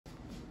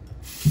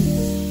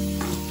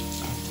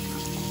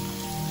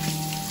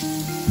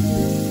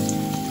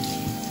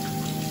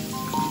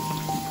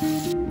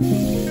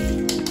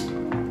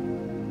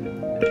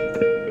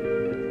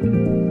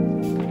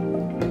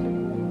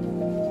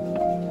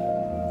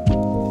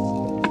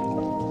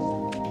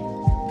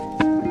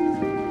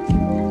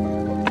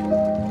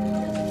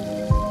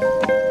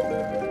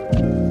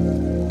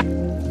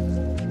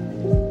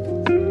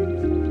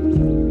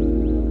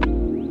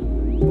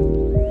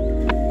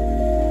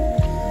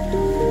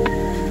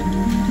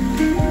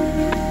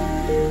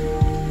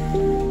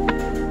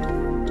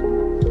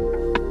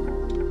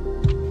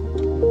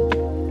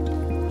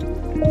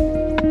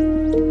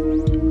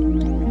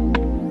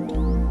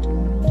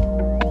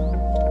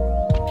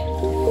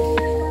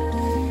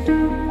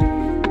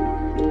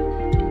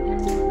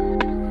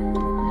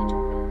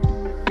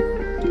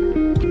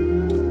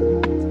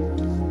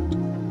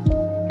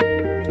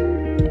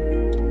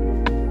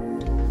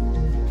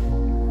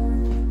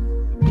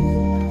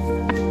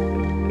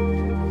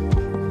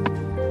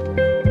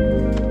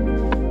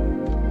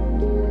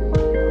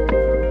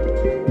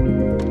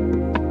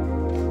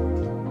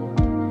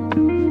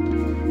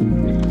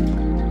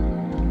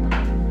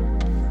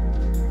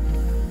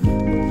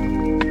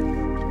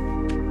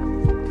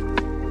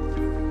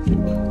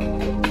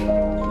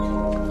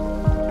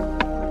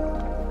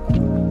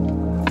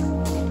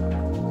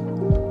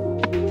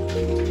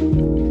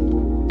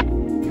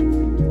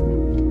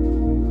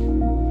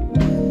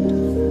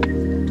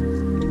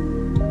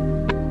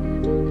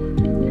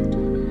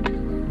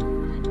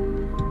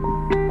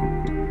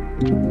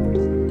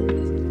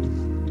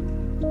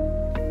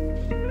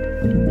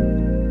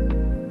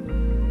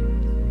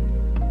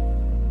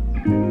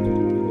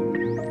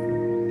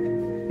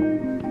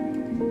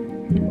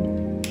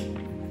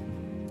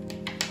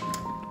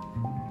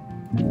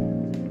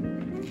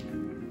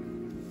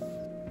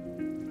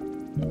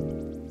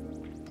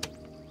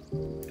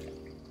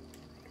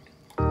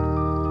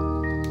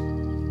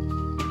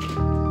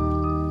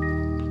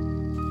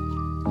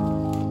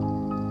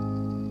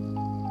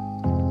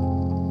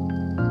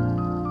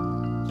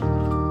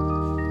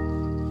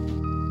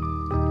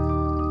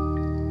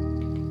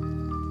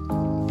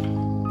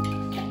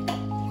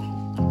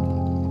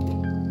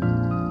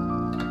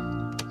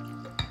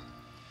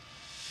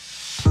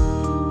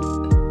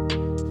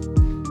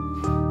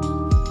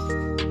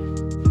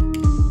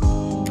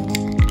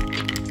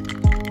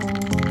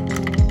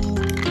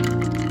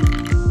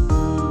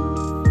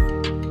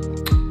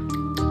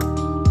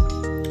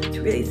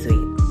Really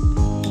sweet.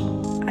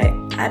 I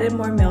added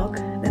more milk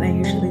than I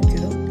usually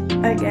do,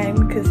 again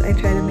because I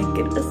try to make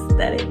it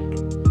aesthetic,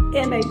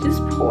 and I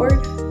just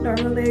poured.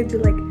 Normally I do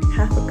like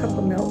half a cup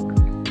of milk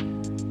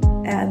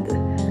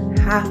and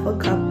half a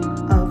cup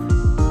of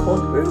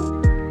cold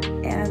brew,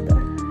 and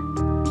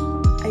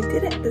I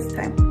did it this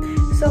time.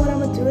 So what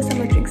I'm gonna do is I'm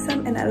gonna drink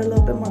some and add a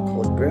little bit more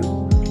cold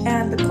brew,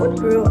 and the cold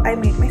brew I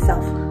made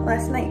myself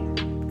last night.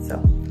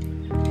 So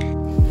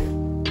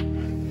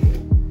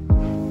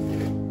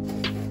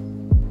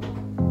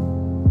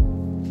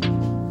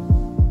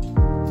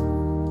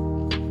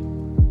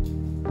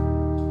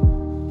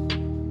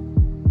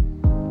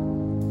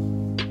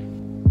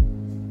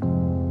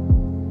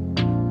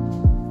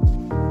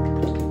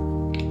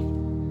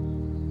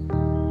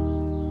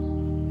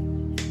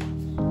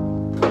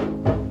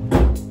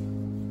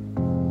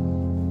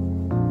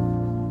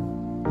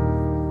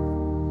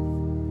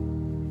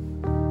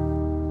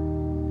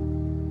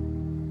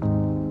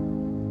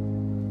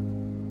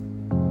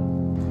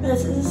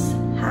this is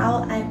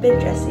how I've been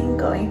dressing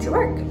going to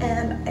work,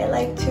 and I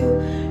like to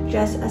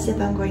dress as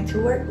if I'm going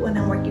to work when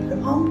I'm working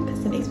from home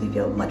because it makes me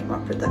feel much more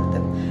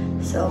productive.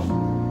 So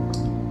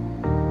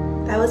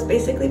that was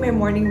basically my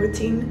morning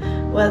routine,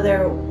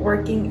 whether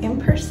working in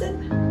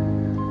person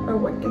or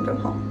working from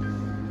home.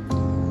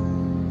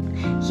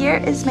 Here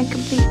is my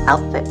complete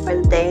outfit for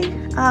the day.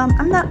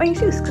 I'm not wearing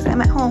shoes because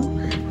I'm at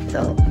home,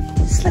 so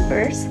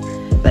slippers,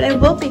 but I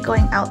will be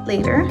going out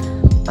later.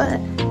 But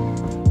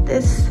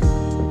this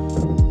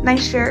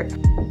nice shirt,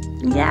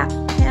 yeah,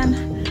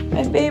 and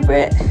my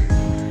favorite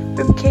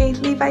from K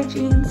Levi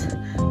jeans.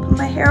 Put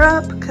my hair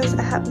up because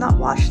I have not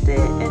washed it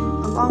in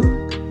a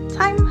long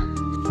time.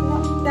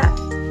 That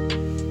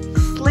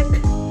slick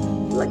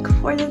look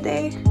for the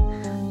day,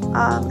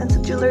 and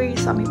some jewelry you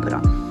saw me put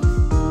on.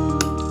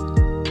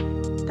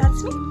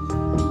 That's me.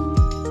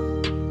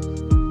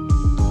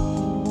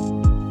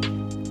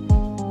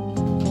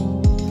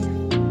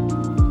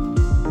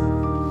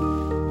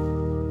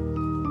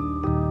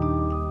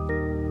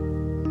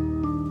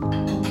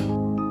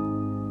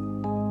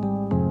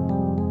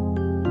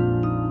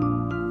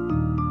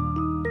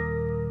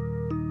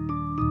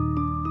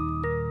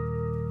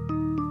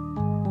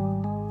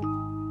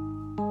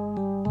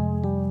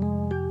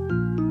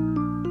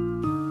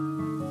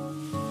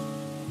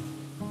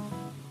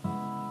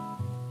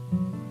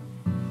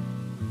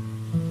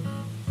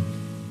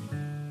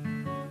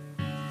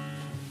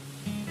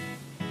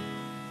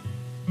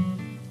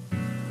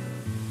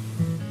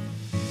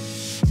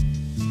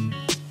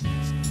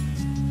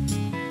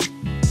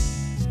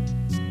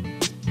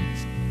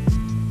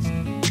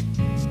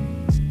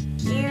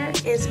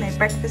 Is my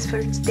breakfast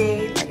for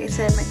today. Like I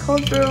said, my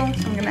cold brew.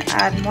 I'm gonna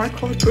add more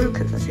cold brew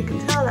because, as you can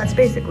tell, that's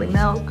basically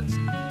milk.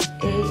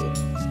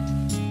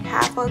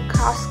 Half a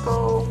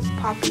Costco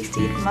poppy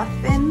seed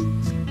muffin.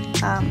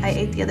 I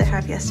ate the other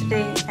half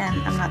yesterday,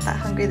 and I'm not that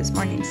hungry this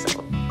morning, so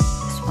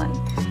this one.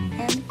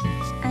 And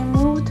I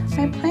moved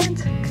my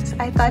plant because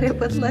I thought it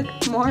would look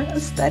more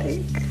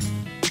aesthetic.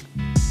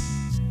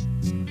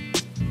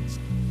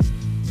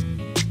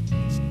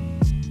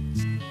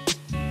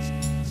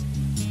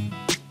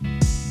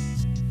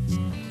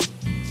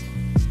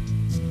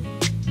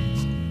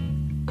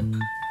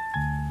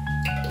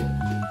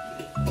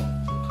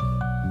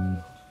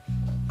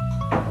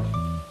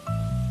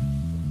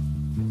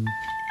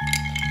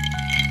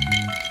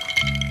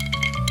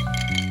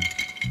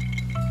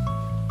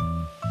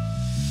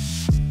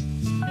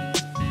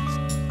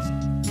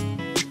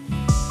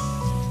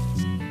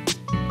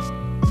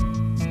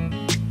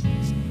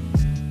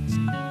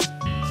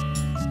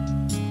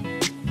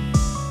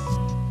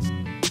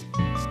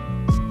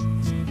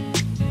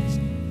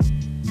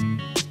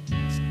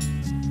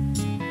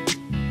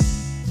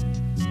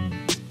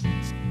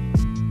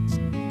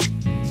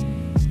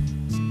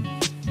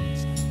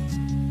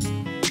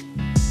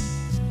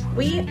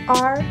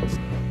 are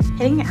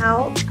heading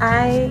out.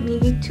 I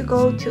need to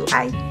go to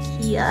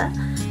IKEA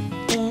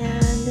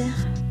and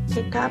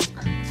pick up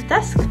a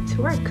desk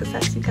to work because,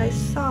 as you guys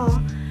saw,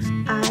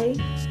 I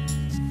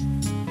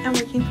am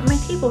working from my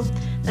table.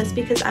 That's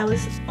because I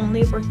was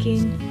only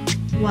working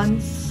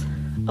once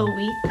a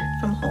week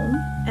from home,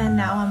 and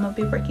now I'm gonna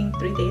be working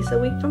 3 days a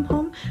week from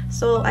home,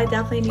 so I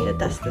definitely need a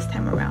desk this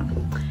time around.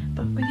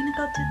 But we're gonna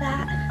go do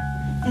that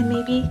and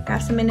maybe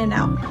grab some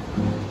In-N-Out.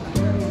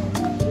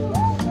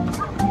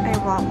 I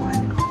want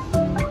one.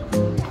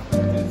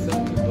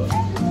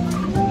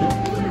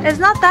 It's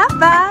not that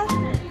bad.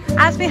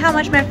 Ask me how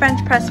much my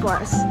French press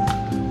was.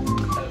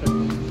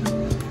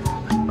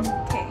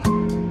 Okay,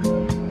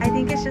 I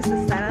think it's just the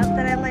setup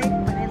that I like,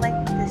 but I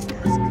like this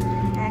desk,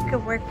 and I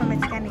could work from it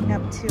standing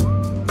up too.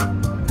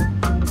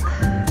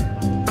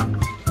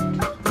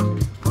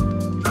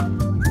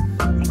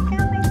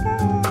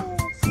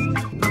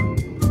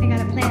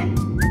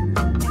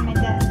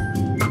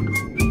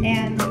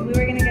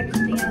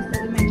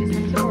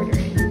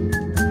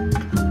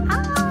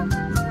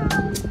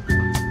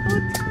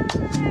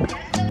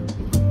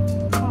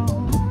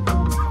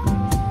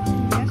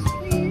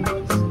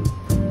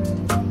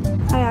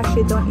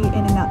 Don't eat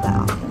In-N-Out that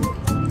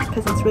often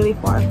because it's really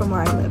far from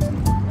where I live.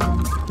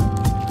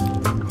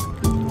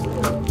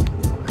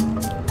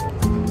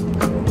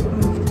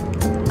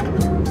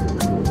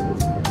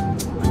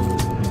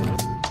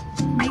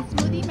 My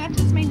smoothie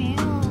matches my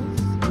nails.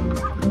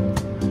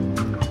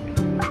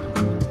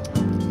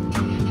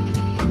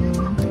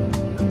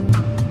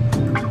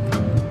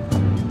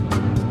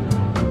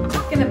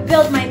 I'm gonna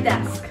build my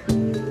desk.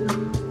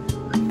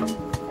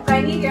 If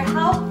I need your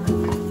help,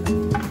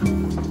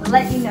 I'll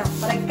let you know,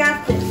 but I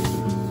got this.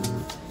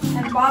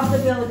 And Bob the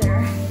Builder.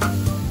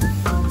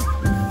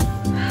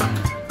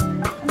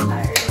 I'm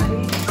tired,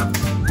 buddy.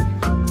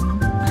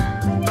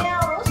 My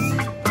nails.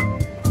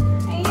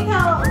 I need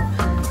help.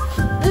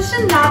 This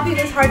should not be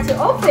this hard to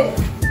open.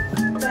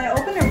 Did I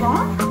open it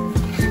wrong?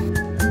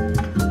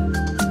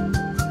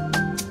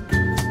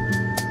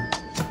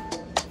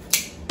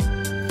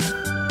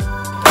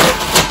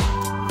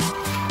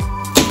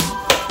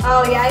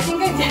 Oh yeah, I think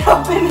I did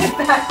open it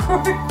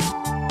backwards.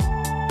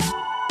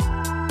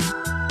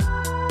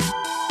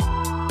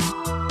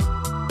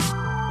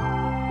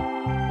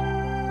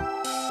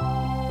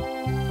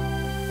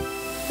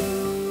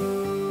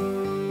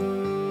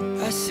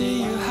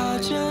 See you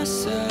hide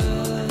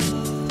yourself.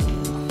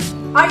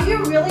 Are you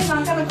really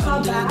not gonna call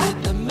back?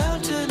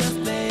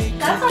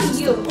 That's on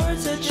you.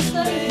 Just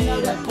let me know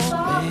that.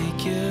 Stop.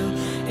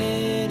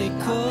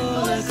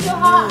 Oh, it's so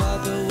hot.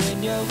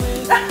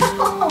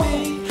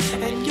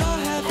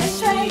 I'm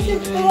trying to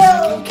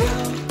build.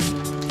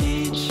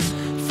 Each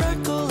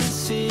freckle and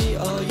see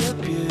all your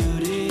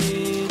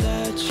beauty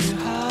that you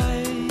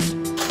hide.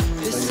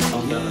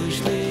 Isn't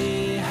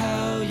usually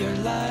how you're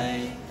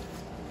like.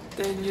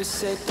 Then you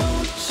said,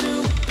 don't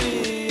you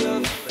be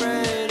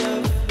afraid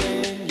of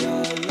when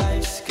your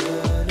life's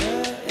gonna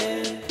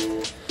end.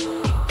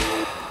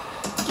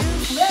 You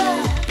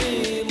should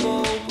be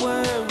more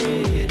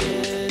worried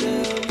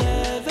it'll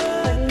never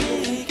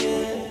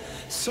begin.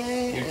 So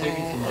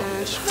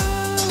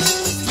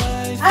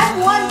I'm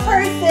one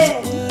person.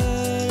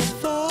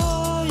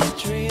 all your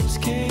dreams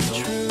came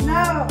true.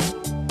 No.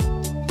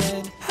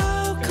 Then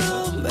how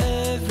come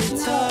every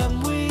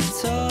time we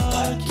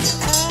talk you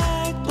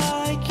act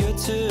like you're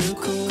too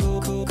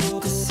cool?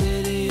 The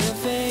city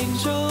of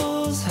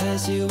angels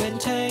has you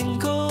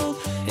entangled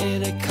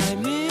in a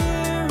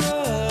chimera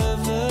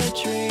of a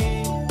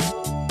dream.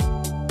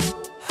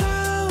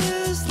 How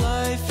is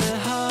life in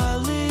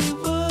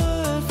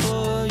Hollywood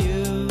for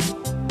you?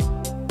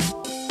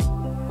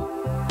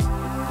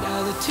 Now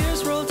the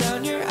tears roll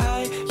down your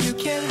eye. You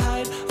can't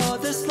hide all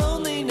this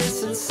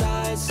loneliness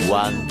inside.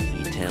 One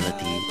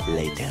eternity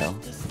later.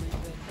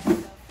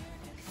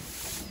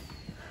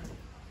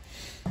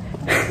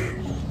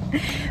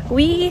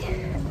 We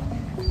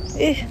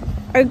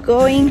are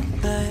going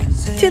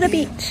to the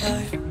beach.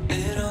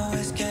 It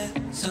always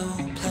gets so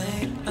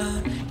plain.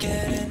 I'm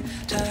getting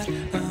tired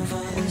of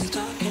all this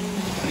talking.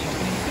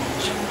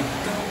 Should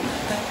go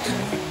back to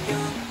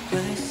your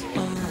place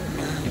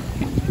tonight.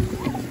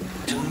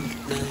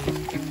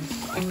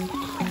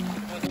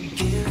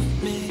 Give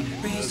me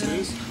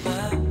reasons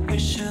why we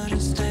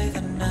shouldn't stay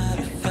the night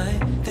to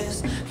fight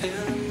this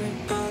feeling we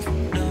both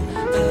know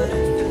that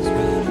it feels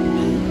right to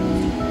me.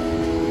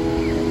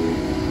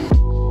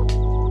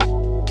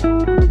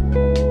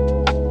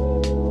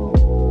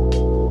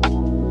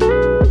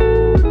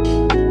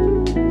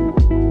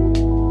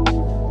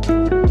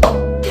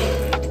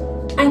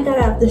 I got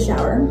out of the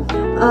shower.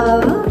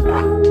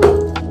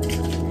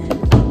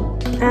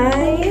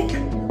 I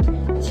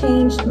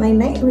changed my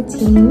night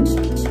routine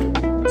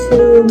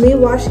to me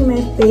washing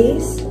my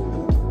face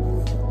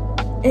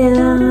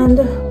and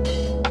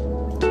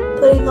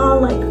putting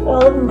on like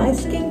all of my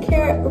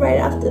skincare right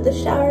after the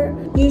shower.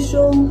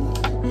 Usual.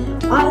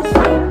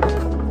 Honestly,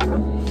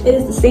 it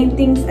is the same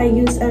things I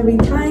use every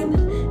time.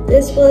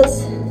 This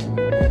was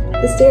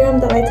the serum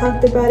that I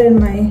talked about in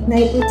my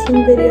night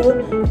routine video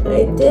that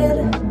I did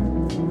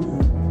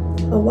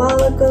a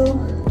while ago.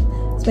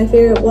 It's my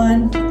favorite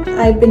one.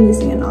 I've been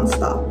using it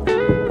non-stop.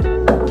 It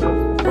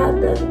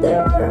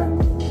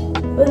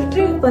was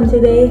pretty fun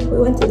today. We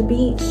went to the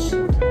beach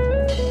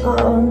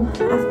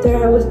after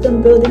I was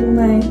done building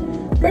my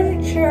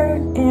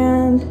furniture,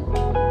 and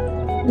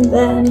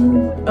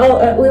then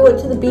we went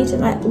to the beach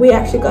and we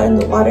actually got in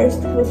the water.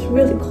 It was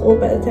really cold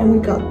by the time we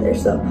got there,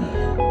 so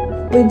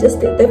we just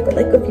stayed there for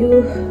like a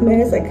few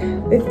minutes, like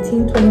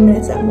 15-20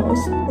 minutes at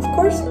most. Of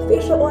course,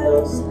 facial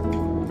oils.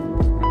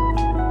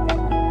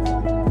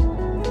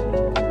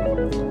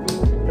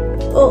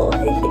 Oh, I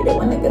hate it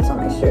when it gets on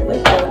my shirt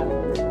like that.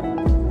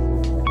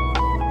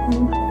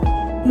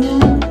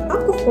 And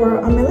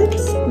Aquaphor on my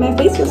lips. My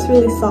face was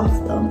really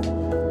soft though.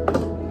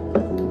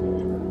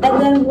 And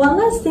then one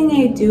last thing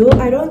I do,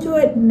 I don't do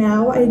it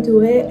now, I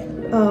do it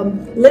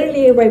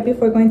literally right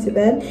before going to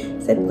bed.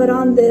 So I put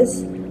on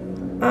this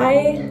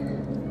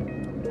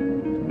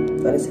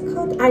what is it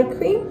called? Eye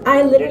cream.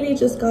 I literally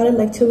just got it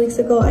like 2 weeks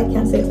ago. I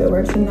can't say if it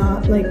works or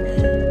not. Like,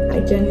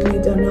 I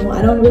genuinely don't know.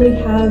 I don't really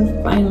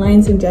have fine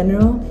lines in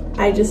general.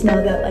 I just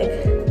know that like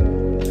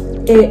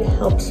it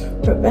helps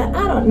prevent,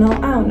 I don't know.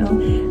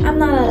 I'm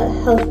not a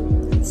health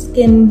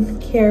skin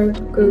care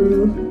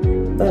guru,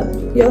 but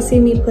you'll see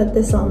me put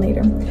this on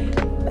later.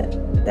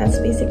 But that's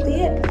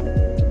basically it.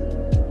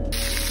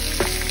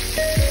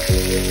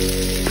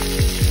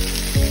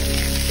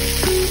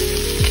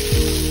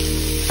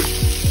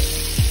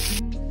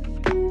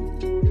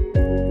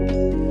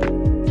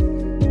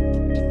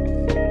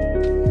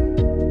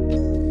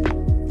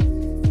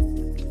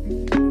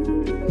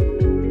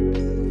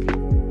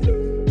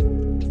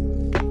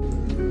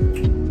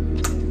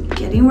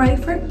 Getting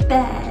ready for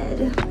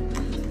bed.